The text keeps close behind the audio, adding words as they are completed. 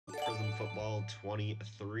Football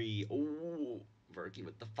 23. Ooh, Verky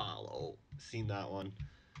with the follow. Seen that one.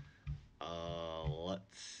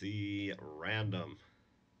 Let's see. Random.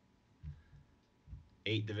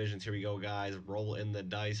 8 divisions. Here we go, guys. Roll in the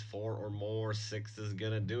dice. 4 or more. 6 is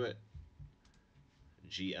going to do it.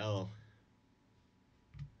 GL.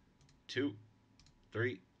 2,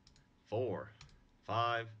 3, 4,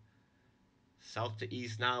 5. South to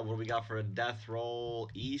east now. What do we got for a death roll?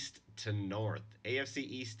 East to north. AFC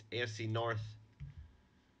East, AFC North.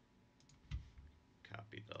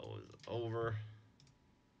 Copy those over.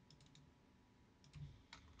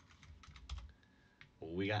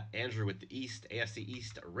 We got Andrew with the East, AFC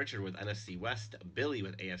East, Richard with NFC West, Billy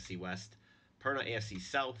with AFC West, Perna AFC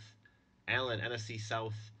South, Alan NFC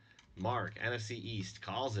South, Mark NFC East,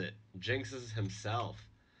 calls it, jinxes himself,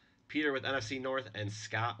 Peter with NFC North, and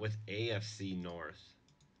Scott with AFC North.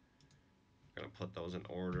 I'm going to put those in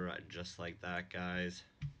order just like that, guys.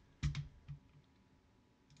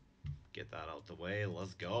 Get that out the way.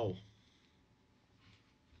 Let's go.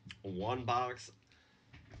 1 box.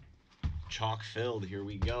 Chalk filled. Here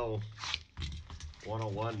we go.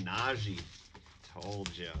 101 Najee. Told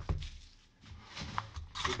ya.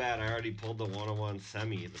 Too bad I already pulled the 101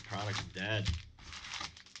 semi. The product's dead.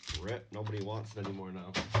 Rip. Nobody wants it anymore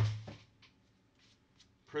now.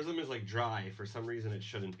 Prizm is like dry. For some reason it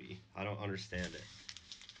shouldn't be. I don't understand it.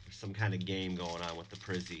 There's some kind of game going on with the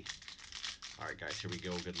Prizzy. Alright guys, here we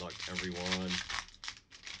go. Good luck everyone.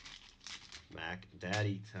 Mac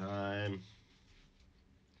Daddy time.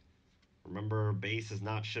 Remember, base is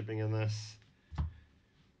not shipping in this.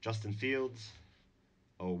 Justin Fields,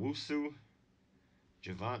 Owusu,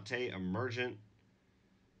 Javante Emergent,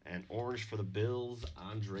 and orange for the Bills,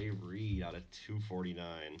 Andre Reed out of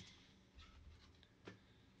 249.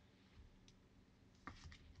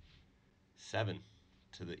 7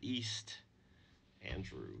 to the east,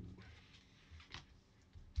 Andrew.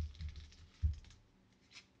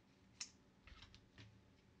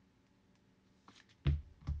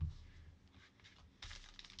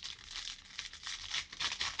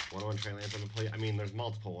 One Trey Lance on the plate. I mean, there's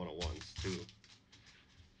multiple 101s too,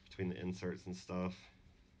 between the inserts and stuff.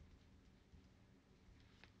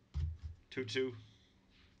 2-2.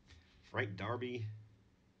 Frank Darby.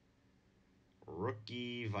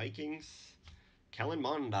 Rookie Vikings. Kellen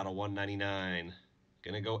Mond out of 199.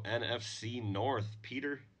 Gonna go NFC North,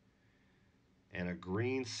 Peter. And a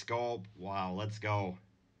green sculpt. Wow, let's go.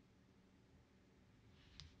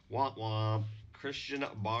 Womp womp. Christian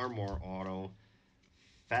Barmore auto.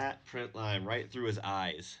 Fat print line right through his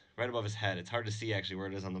eyes. Right above his head. It's hard to see actually where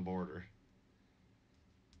it is on the border.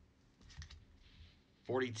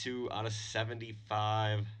 42 out of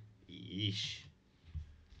 75. Yeesh.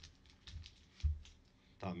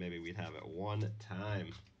 Thought maybe we'd have it one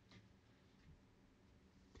time.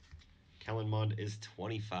 Kellen Mond is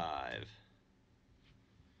 25.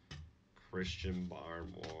 Christian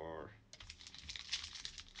Barmore.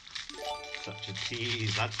 Such a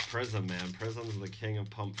tease. That's Prizm, man. Prizm's the king of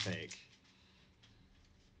pump fake.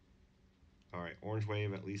 Alright, Orange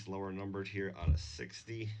Wave at least lower numbered here out of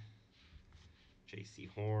 60. JC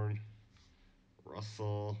Horn.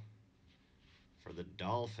 Russell. For the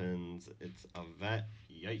Dolphins, it's a vet.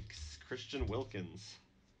 Yikes. Christian Wilkins.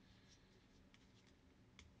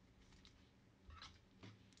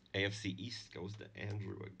 AFC East goes to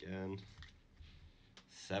Andrew again.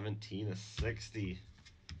 17 of 60.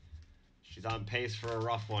 She's on pace for a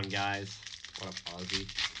rough one, guys. What up, Ozzy?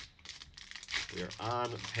 We are on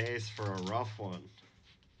pace for a rough one.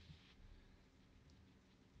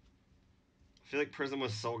 I feel like Prizm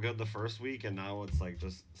was so good the first week, and now it's like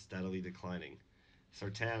just steadily declining.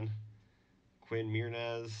 Sertan, Quinn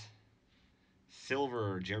Mirnez,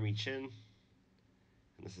 Silver, Jeremy Chin.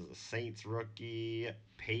 And this is a Saints rookie,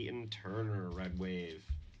 Peyton Turner, Red Wave.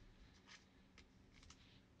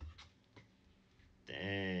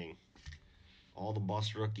 Dang. All the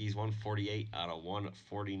bust rookies, 148 out of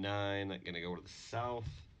 149. Gonna go to the South.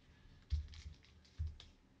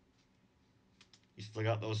 You still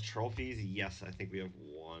got those trophies? Yes, I think we have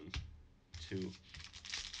 1, 2.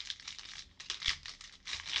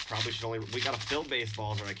 Probably should only... We gotta fill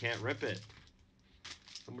baseballs or I can't rip it.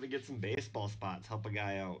 Somebody get some baseball spots. Help a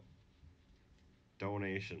guy out.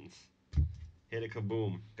 Donations. Hit a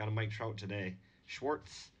kaboom. Got a Mike Trout today.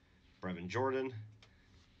 Schwartz. Brevin Jordan.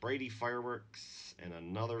 Brady Fireworks. And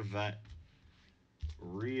another vet.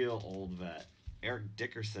 Real old vet. Eric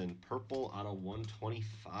Dickerson. Purple out of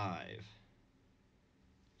 125.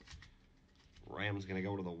 Rams going to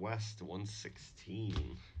go to the West.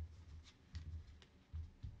 116.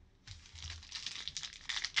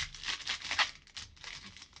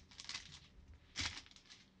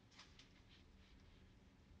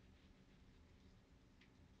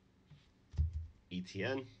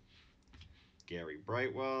 ETN. Gary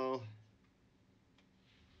Brightwell.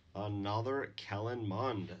 Another Kellen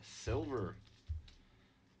Mond. Silver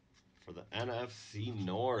for the NFC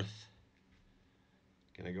North.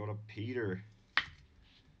 Gonna go to Peter.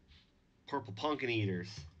 Purple Pumpkin Eaters.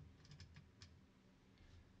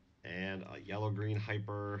 And a yellow-green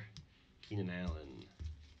hyper, Keenan Allen.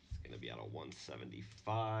 It's gonna be out of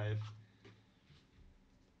 175.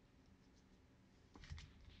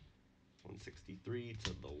 163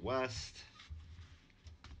 to the west.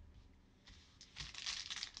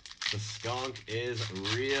 The skunk is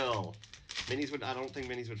real. Minis would, I don't think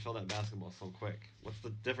minis would fill that basketball so quick. What's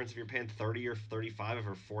the difference if you're paying 30 or 35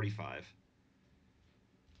 or 45?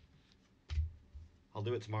 I'll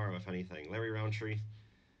do it tomorrow if anything. Larry Roundtree,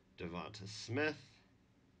 Devonta Smith,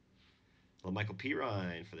 Michael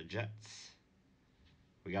Pirine for the Jets.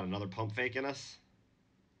 We got another pump fake in us.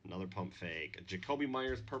 Another pump fake. Jacoby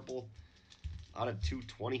Myers purple out of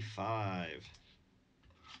 225.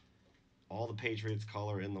 All the Patriots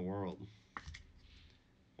color in the world.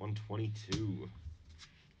 122.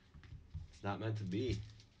 It's not meant to be.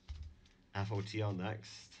 FOTL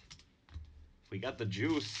next. We got the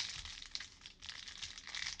juice.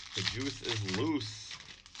 The juice is loose.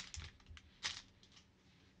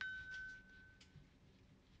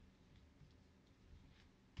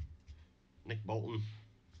 Nick Bolton.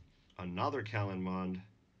 Another Kellen Mond.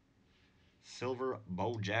 Silver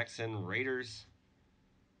Bo Jackson Raiders.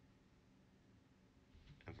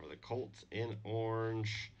 And for the Colts in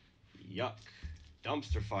orange, yuck.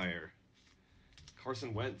 Dumpster fire.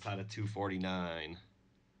 Carson Wentz out of 249.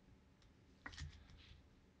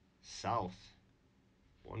 South.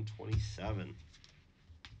 127.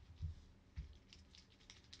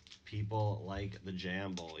 People like the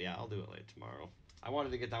Jamble. Yeah, I'll do it late tomorrow. I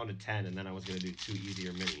wanted to get down to 10, and then I was going to do 2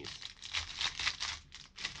 easier minis.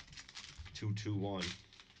 2-2-1.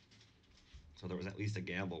 So there was at least a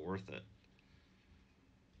gamble worth it.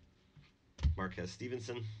 Marquez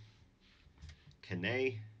Stevenson.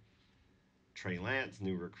 Kane. Trey Lance,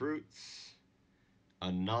 new recruits.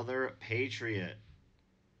 Another Patriot.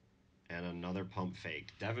 And another pump fake.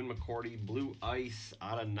 Devin McCourty, blue ice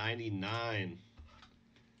out of 99.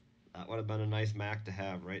 That would have been a nice Mac to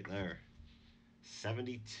have right there.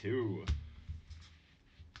 72.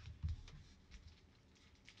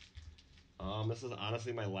 This is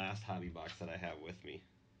honestly my last hobby box that I have with me.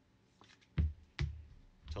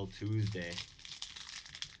 Till Tuesday.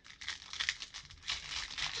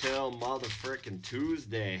 Till motherfrickin'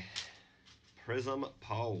 Tuesday. Prizm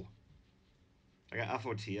Poe. I got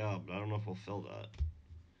FOTL, but I don't know if we'll fill that.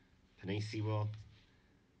 Panay Sewell.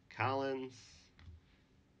 Collins.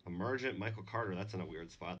 Emergent Michael Carter. That's in a weird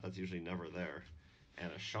spot. That's usually never there.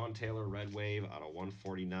 And a Sean Taylor Red Wave out of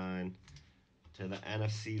 149 to the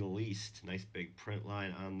NFC least. Nice big print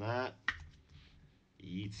line on that.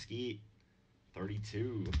 Yeet skeet.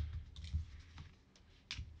 32.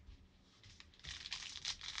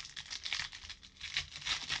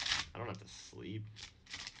 I don't have to sleep.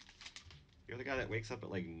 You're the guy that wakes up at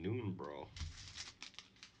like noon, bro.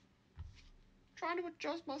 Trying to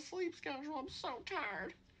adjust my sleep schedule. I'm so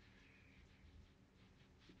tired.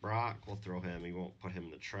 Brock, we'll throw him. He won't put him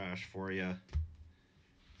in the trash for you.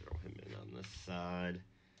 Throw him in on this side.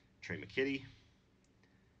 Trey McKitty.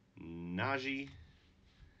 Najee.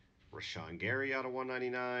 Rashawn Gary out of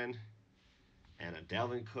 199. And a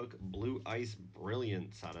Dalvin Cook Blue Ice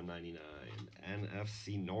Brilliance out of 99.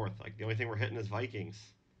 NFC North. Like the only thing we're hitting is Vikings.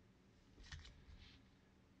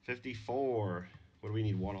 54. What do we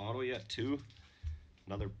need? 1 auto yet? 2?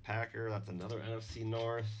 Another Packer. That's another NFC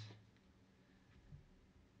North.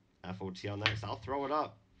 FOTL next. I'll throw it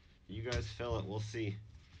up. You guys fill it. We'll see.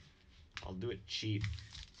 I'll do it cheap.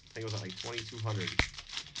 I think it was at like 2,200.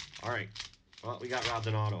 All right. Well, we got robbed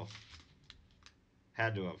an auto.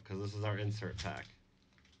 Had to have, because this is our insert pack.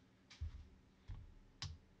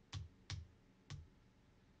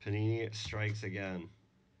 Panini strikes again.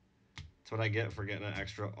 That's what I get for getting an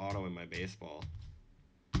extra auto in my baseball.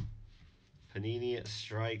 Panini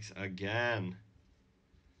strikes again.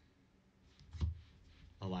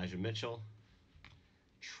 Elijah Mitchell.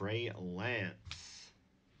 Trey Lance.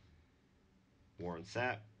 Warren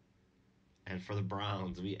Sapp. And for the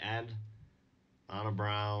Browns, we end on a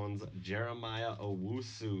Browns, Jeremiah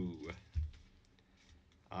Owusu.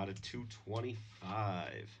 Out of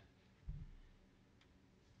 225.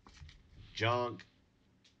 Junk.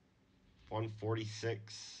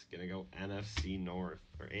 146. Gonna go NFC North.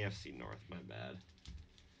 Or AFC North, my bad.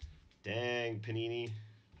 Dang, Panini.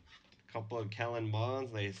 A couple of Kellen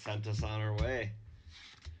Monds. They sent us on our way.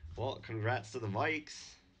 Well, congrats to the Vikes.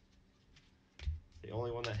 The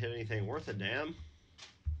only one that hit anything worth a damn.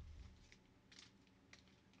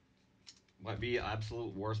 Might be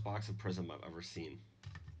absolute worst box of Prizm I've ever seen.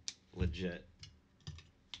 Legit.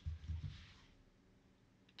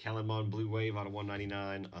 Kellen Mond Blue Wave out of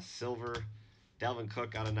 199. A silver. Delvin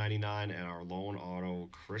Cook out of 99. And our lone auto,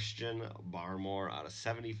 Christian Barmore out of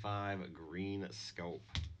 75. Green Scope.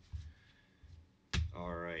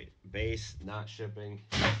 Alright. Base, not shipping.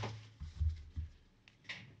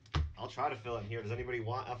 I'll try to fill in here. Does anybody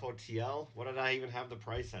want FOTL? What did I even have the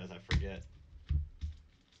price as? I forget.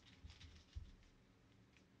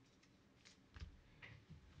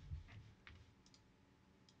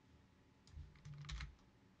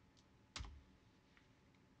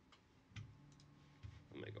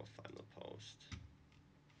 Let me go find the post.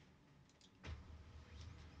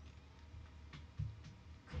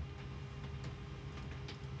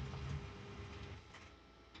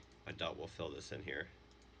 I doubt we'll fill this in here.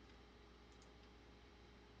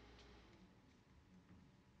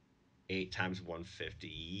 8 times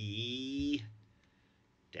 150.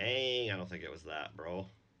 Dang, I don't think it was that, bro.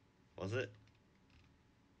 Was it?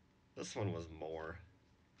 This one was more.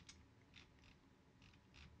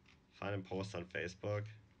 Find and post on Facebook.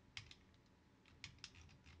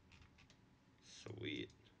 Sweet.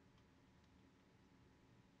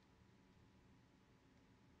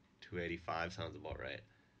 285 sounds about right.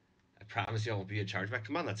 I promise you I won't be a chargeback.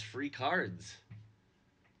 Come on, that's free cards.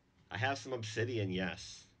 I have some Obsidian,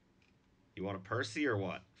 yes. You want a Percy or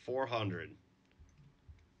what? 400.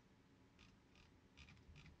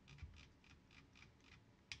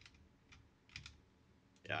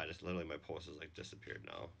 Yeah, I just literally, my post is like disappeared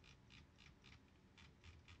now.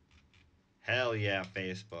 Hell yeah,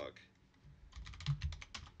 Facebook.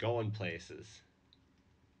 Going places.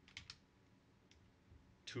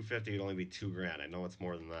 250 would only be $2,000. I know it's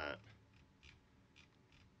more than that.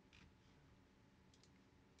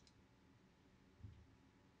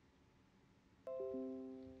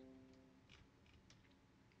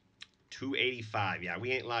 $285. Yeah,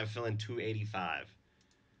 we ain't live filling $285.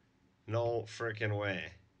 No freaking way.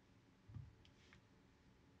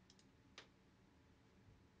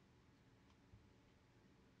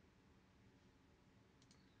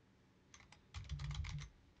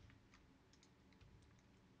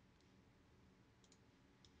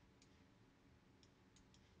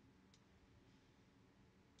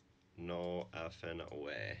 No effing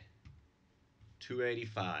way.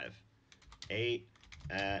 285. 8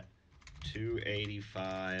 at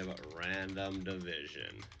 285 random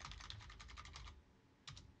division.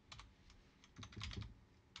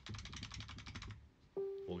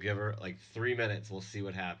 We'll give her like 3 minutes. We'll see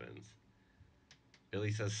what happens.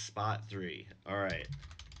 Billy says spot 3. All right.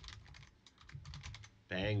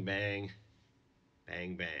 Bang, bang.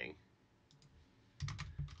 Bang, bang.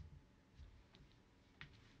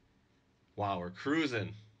 Wow, we're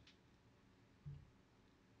cruising.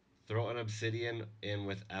 Throw an Obsidian in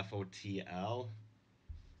with FOTL.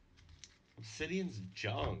 Obsidian's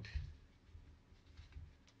junk.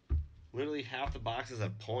 Literally half the boxes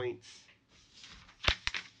have points.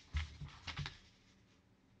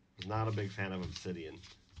 Was not a big fan of Obsidian.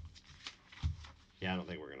 Yeah, I don't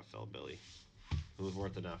think we're going to fill Billy. It was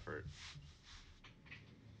worth an effort.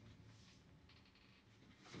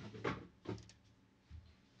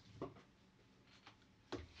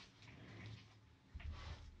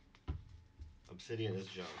 Obsidian is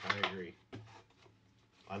junk. I agree.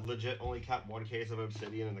 I legit only kept 1 case of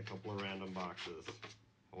Obsidian and a couple of random boxes.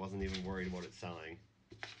 I wasn't even worried about it selling.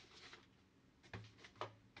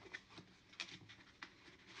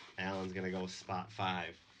 Alan's going to go spot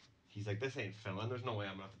 5. He's like, this ain't filling. There's no way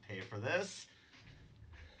I'm going to have to pay for this.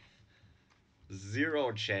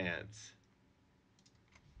 0 chance.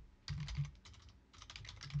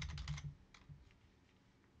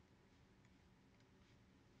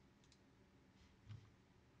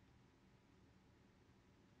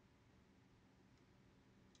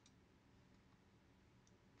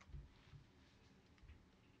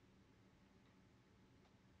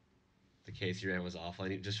 The case you ran was awful.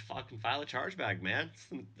 You just fucking file a chargeback, man.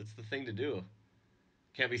 That's the thing to do.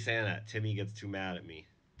 Can't be saying that. Timmy gets too mad at me.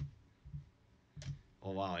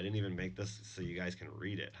 Oh, wow. I didn't even make this so you guys can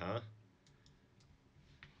read it, huh?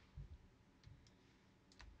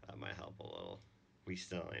 That might help a little. We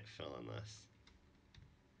still ain't filling this.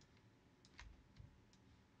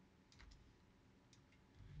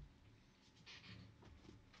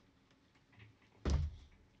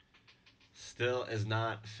 Still is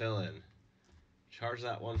not filling. Charge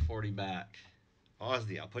that 140 back.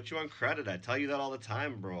 Ozzy, I'll put you on credit. I tell you that all the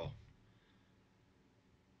time, bro.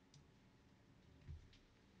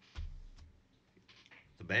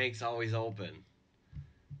 The bank's always open.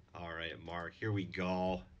 All right, Mark, here we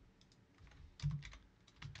go.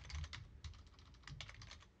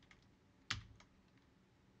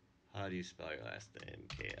 How do you spell your last name?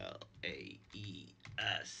 K-L-A-E-S.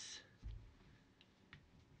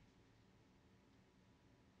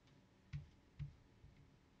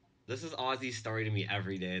 This is Ozzy's story to me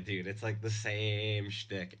every day, dude. It's like the same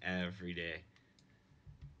shtick every day.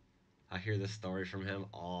 I hear this story from him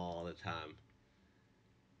all the time.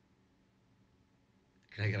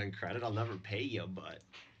 Can I get on credit? I'll never pay you, but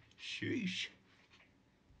sheesh.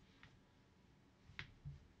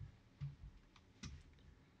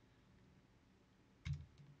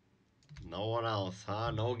 No one else,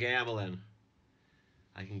 huh? No gambling.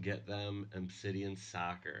 I can get them Obsidian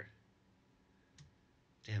Soccer.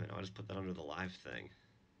 Damn it, I just put that under the live thing.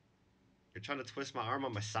 You're trying to twist my arm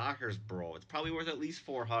on my Soccers, bro. It's probably worth at least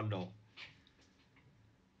 400.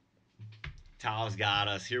 Tao's got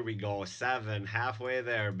us. Here we go. 7. Halfway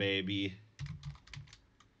there, baby.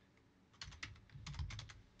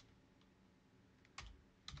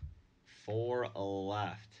 4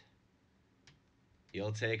 left.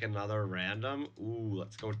 You'll take another random. Ooh,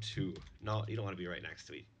 let's go 2. No, you don't want to be right next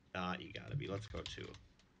to me. You gotta be. Let's go 2.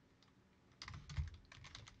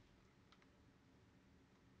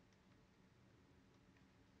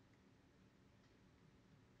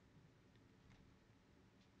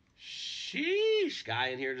 Sheesh. Guy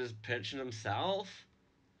in here just pitching himself.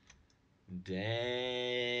 Dang.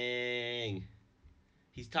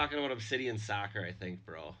 He's talking about Obsidian Soccer, I think,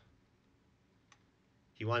 bro.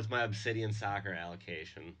 He wants my Obsidian Soccer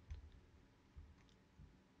allocation.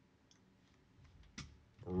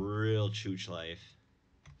 Real chooch life.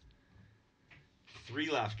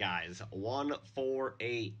 3 left, guys. 1, 4,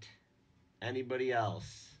 8. Anybody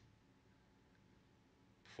else?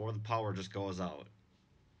 Before the power just goes out.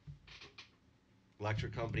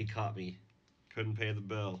 Electric company cut me. Couldn't pay the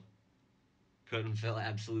bill. Couldn't fill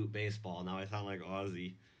absolute baseball. Now I sound like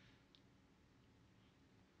Ozzy.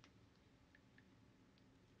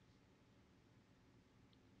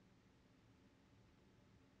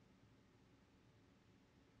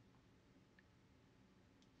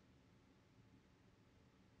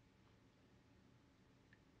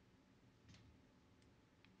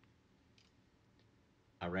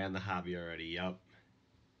 I ran the hobby already. Yup.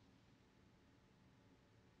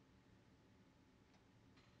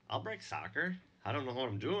 I'll break soccer. I don't know what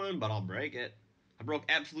I'm doing, but I'll break it. I broke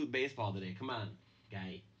absolute baseball today. Come on,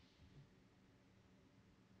 guy.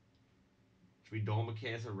 Should we dome a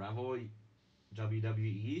case of Revel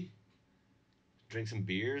WWE? Drink some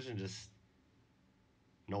beers and just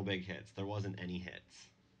no big hits. There wasn't any hits.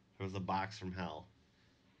 It was a box from hell.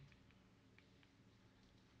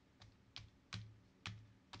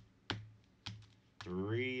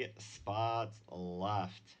 Three spots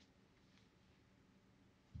left.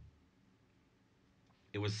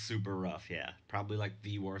 It was super rough, yeah. Probably like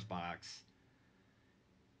the worst box.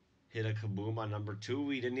 Hit a kaboom on number 2.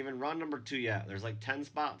 We didn't even run number 2 yet. There's like 10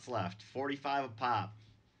 spots left. 45 a pop.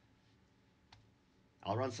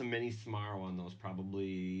 I'll run some minis tomorrow on those,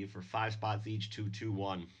 probably for 5 spots each, 2, 2,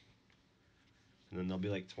 1. And then they'll be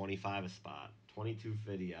like 25 a spot.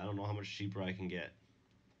 22.50. I don't know how much cheaper I can get.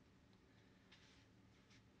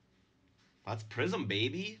 That's Prizm,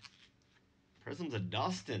 baby. Prizm's a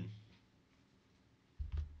dustin'.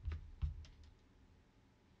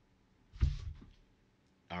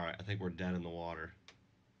 Alright, I think we're dead in the water.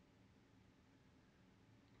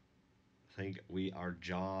 I think we are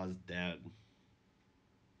jaws dead.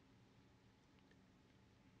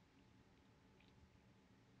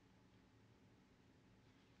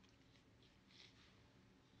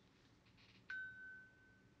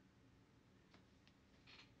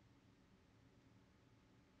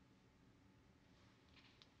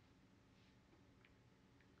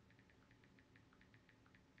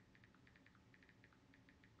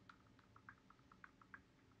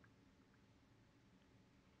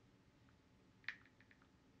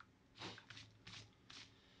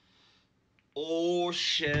 Oh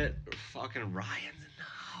shit. Fucking Ryan's in the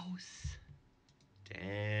house.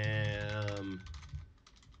 Damn.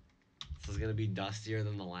 This is gonna be dustier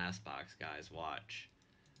than the last box, guys. Watch.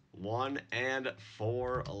 1 and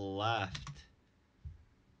 4 left.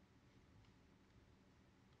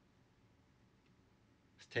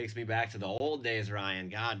 This takes me back to the old days, Ryan.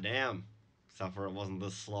 God damn. Except for it wasn't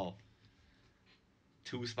this slow.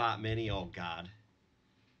 2-spot mini, oh god.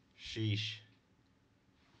 Sheesh.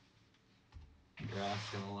 You're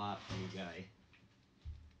asking a lot from you, guy.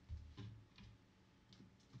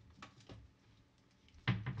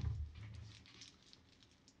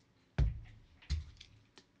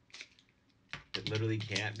 It literally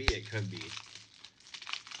can't be. It could be.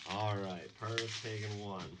 Alright, Purse taking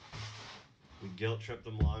 1. We guilt tripped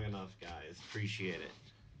them long enough, guys. Appreciate it.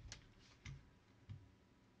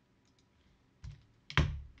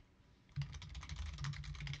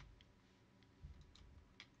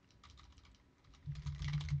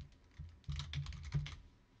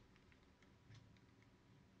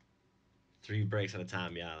 3 breaks at a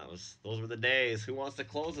time. Yeah, those were the days. Who wants to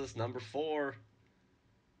close this? Number 4.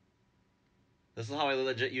 This is how I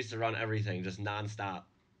legit used to run everything, just nonstop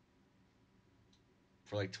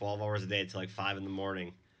for like 12 hours a day till like 5 in the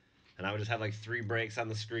morning. And I would just have like 3 breaks on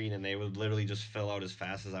the screen, and they would literally just fill out as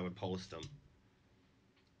fast as I would post them.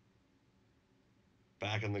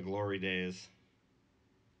 Back in the glory days.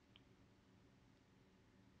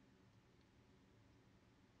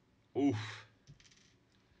 Oof.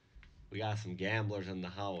 We got some gamblers in the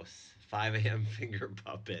house. 5 a.m. finger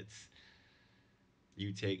puppets.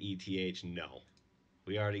 You take ETH? No.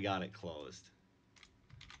 We already got it closed.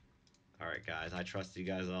 Alright, guys. I trust you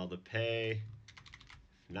guys all to pay.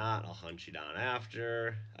 If not, I'll hunt you down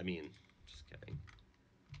after. I mean, just kidding.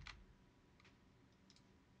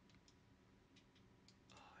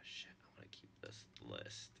 Oh, shit. I want to keep this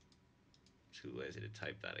list. Too lazy to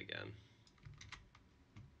type that again.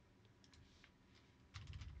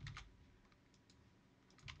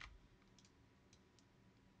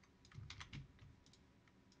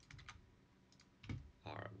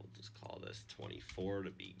 Alright, we'll just call this 24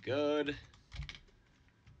 to be good.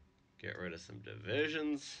 Get rid of some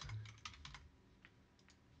divisions.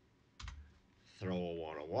 Throw a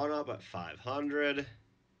 101 up at 500.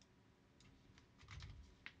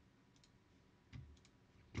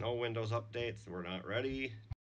 No Windows updates. We're not ready.